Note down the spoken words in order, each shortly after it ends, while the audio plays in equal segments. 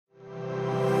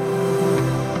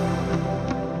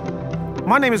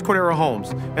My name is Cordero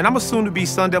Holmes, and I'm a soon-to-be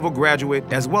Sun Devil graduate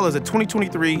as well as a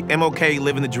 2023 MLK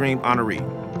Living the Dream honoree.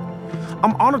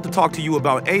 I'm honored to talk to you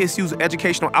about ASU's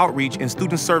Educational Outreach and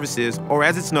Student Services, or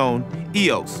as it's known,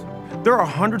 EOSS. There are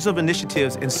hundreds of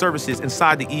initiatives and services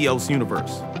inside the EOSS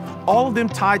Universe, all of them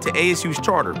tied to ASU's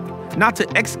charter, not to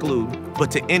exclude,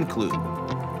 but to include.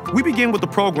 We begin with a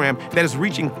program that is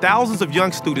reaching thousands of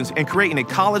young students and creating a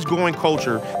college-going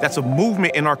culture that's a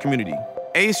movement in our community,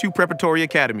 ASU Preparatory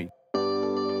Academy.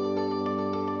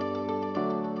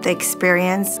 The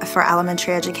experience for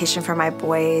elementary education for my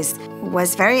boys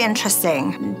was very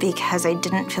interesting because I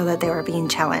didn't feel that they were being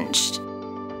challenged.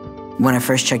 When I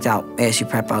first checked out ASU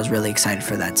Prep, I was really excited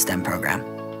for that STEM program.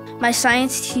 My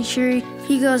science teacher,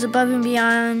 he goes above and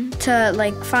beyond to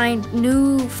find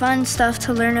new fun stuff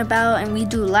to learn about, and we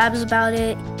do labs about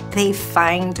it. They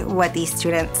find what these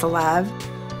students love,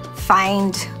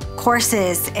 find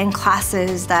courses and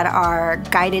classes that are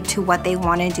guided to what they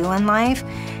want to do in life,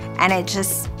 and it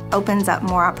just opens up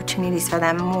more opportunities for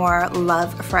them, more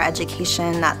love for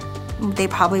education that they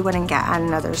probably wouldn't get at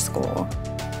another school.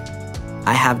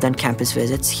 I have done campus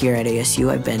visits here at ASU.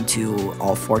 I've been to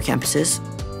all 4 campuses.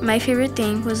 My favorite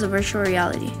thing was the virtual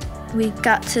reality. We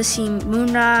got to see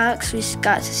moon rocks, we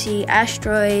got to see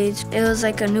asteroids. It was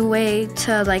like a new way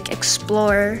to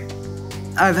explore.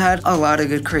 I've had a lot of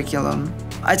good curriculum.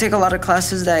 I take a lot of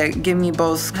classes that give me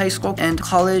both high school and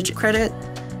college credit.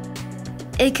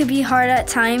 It could be hard at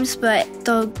times, but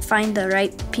they'll find the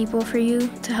right people for you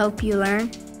to help you learn.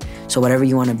 So whatever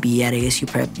you want to be at ASU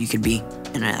Prep, you could be,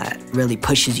 and that really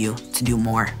pushes you to do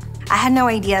more. I had no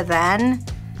idea then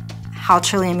how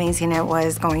truly amazing it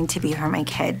was going to be for my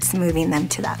kids, moving them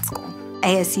to that school.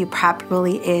 ASU Prep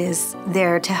really is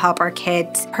there to help our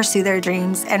kids pursue their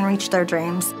dreams and reach their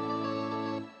dreams.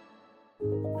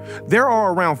 There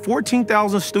are around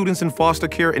 14,000 students in foster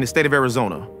care in the state of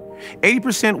Arizona.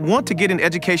 80% want to get an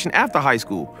education after high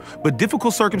school, but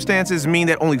difficult circumstances mean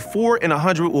that only 4 in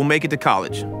 100 will make it to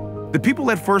college. The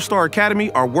people at First Star Academy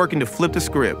are working to flip the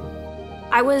script.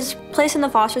 I was placed in the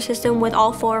foster system with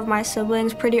all 4 of my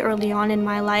siblings pretty early on in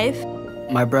my life.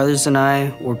 My brothers and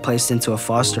I were placed into a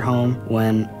foster home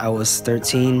when I was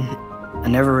 13. I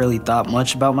never really thought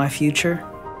much about my future.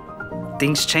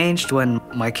 Things changed when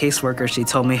my caseworker, she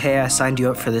told me, hey, I signed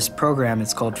you up for this program.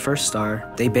 It's called First Star.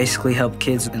 They basically help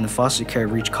kids in the foster care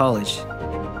reach college.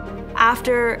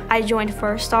 After I joined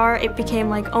First Star, it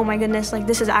became oh my goodness,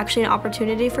 this is actually an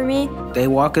opportunity for me. They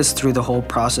walk us through the whole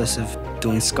process of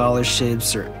doing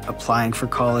scholarships or applying for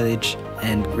college,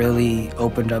 and really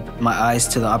opened up my eyes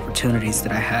to the opportunities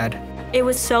that I had. It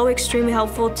was so extremely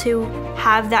helpful to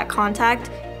have that contact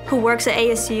who works at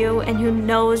ASU and who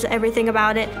knows everything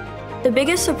about it. The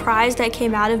biggest surprise that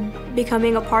came out of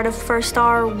becoming a part of First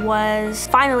Star was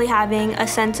finally having a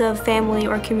sense of family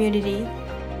or community.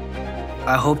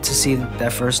 I hope to see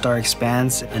that First Star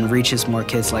expands and reaches more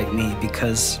kids like me,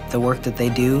 because the work that they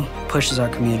do pushes our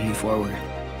community forward.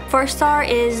 First Star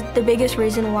is the biggest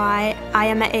reason why I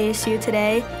am at ASU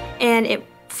today, and it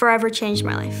forever changed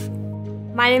my life.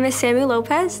 My name is Sammy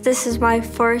Lopez. This is my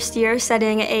first year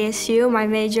studying at ASU. My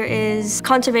major is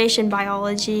conservation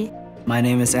biology. My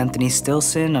name is Anthony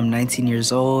Stilson. I'm 19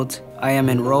 years old. I am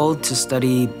enrolled to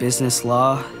study business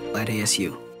law at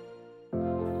ASU.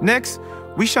 Next,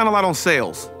 we shine a light on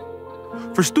sales.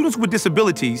 For students with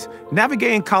disabilities,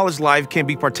 navigating college life can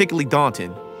be particularly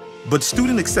daunting. But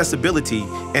student accessibility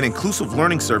and inclusive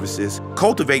learning services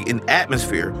cultivate an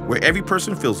atmosphere where every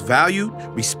person feels valued,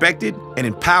 respected, and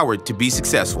empowered to be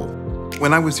successful.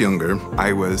 When I was younger,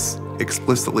 I was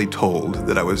explicitly told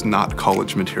that I was not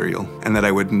college material and that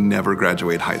I would never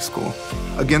graduate high school.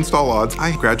 Against all odds,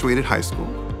 I graduated high school.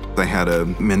 I had a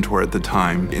mentor at the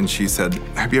time, and she said,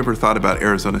 have you ever thought about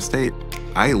Arizona State?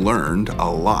 I learned a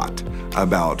lot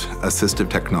about assistive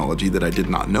technology that I did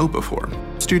not know before.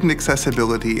 Student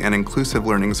accessibility and inclusive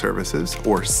learning services,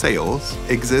 or SAILS,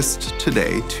 exist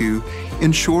today to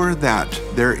ensure that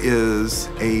there is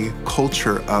a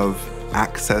culture of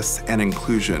access and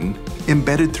inclusion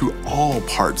embedded through all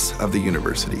parts of the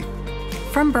university.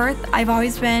 From birth, I've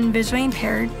always been visually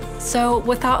impaired, so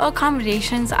without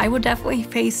accommodations, I would definitely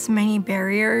face many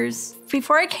barriers.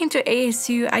 Before I came to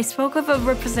ASU, I spoke with a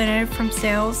representative from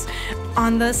sales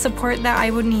on the support that I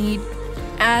would need.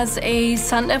 As a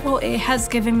Sun Devil, it has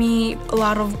given me a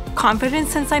lot of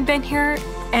confidence since I've been here,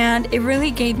 and it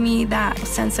really gave me that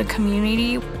sense of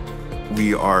community.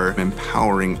 We are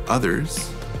empowering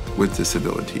others with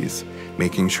disabilities,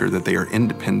 making sure that they are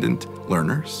independent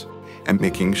learners, and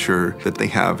making sure that they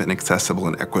have an accessible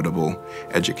and equitable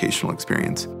educational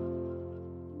experience.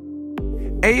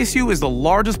 ASU is the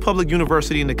largest public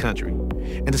university in the country.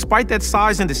 And despite that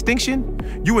size and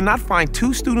distinction, you will not find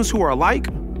two students who are alike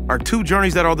or two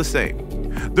journeys that are the same.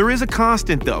 There is a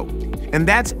constant though, and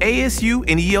that's ASU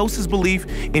and EOSS's belief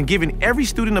in giving every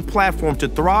student a platform to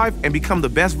thrive and become the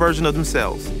best version of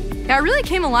themselves. Yeah, I really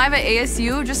came alive at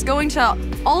ASU just going to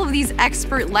all of these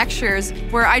expert lectures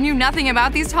where I knew nothing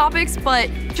about these topics, but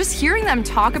just hearing them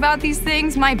talk about these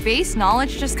things, my base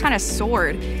knowledge just kind of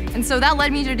soared. And so that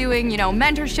led me to doing,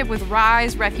 mentorship with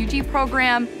RISE refugee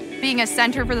program, being a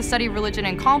Center for the Study of Religion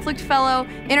and Conflict fellow,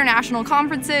 international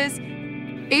conferences.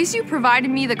 ASU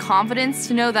provided me the confidence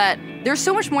to know that there's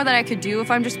so much more that I could do if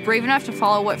I'm just brave enough to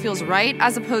follow what feels right,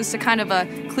 as opposed to kind of a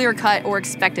clear-cut or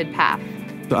expected path.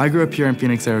 So I grew up here in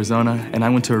Phoenix, Arizona, and I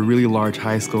went to a really large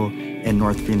high school in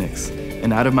North Phoenix.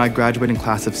 And out of my graduating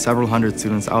class of several hundred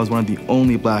students, I was one of the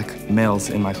only black males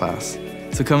in my class.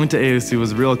 So coming to ASU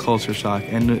was a real culture shock,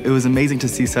 and it was amazing to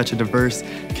see such a diverse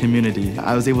community.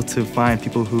 I was able to find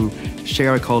people who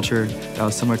share a culture that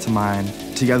was similar to mine.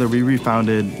 Together, we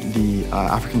refounded the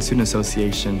African Student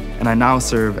Association, and I now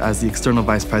serve as the external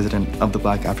vice president of the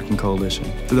Black African Coalition.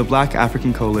 So the Black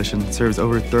African Coalition serves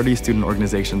over 30 student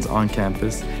organizations on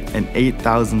campus and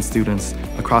 8,000 students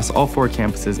across all 4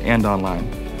 campuses and online.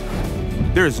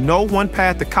 There is no one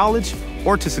path to college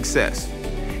or to success.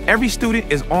 Every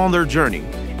student is on their journey,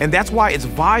 and that's why it's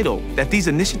vital that these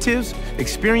initiatives,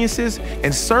 experiences,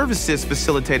 and services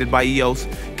facilitated by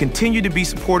EOSS continue to be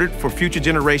supported for future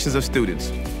generations of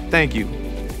students. Thank you,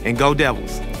 and go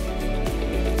Devils.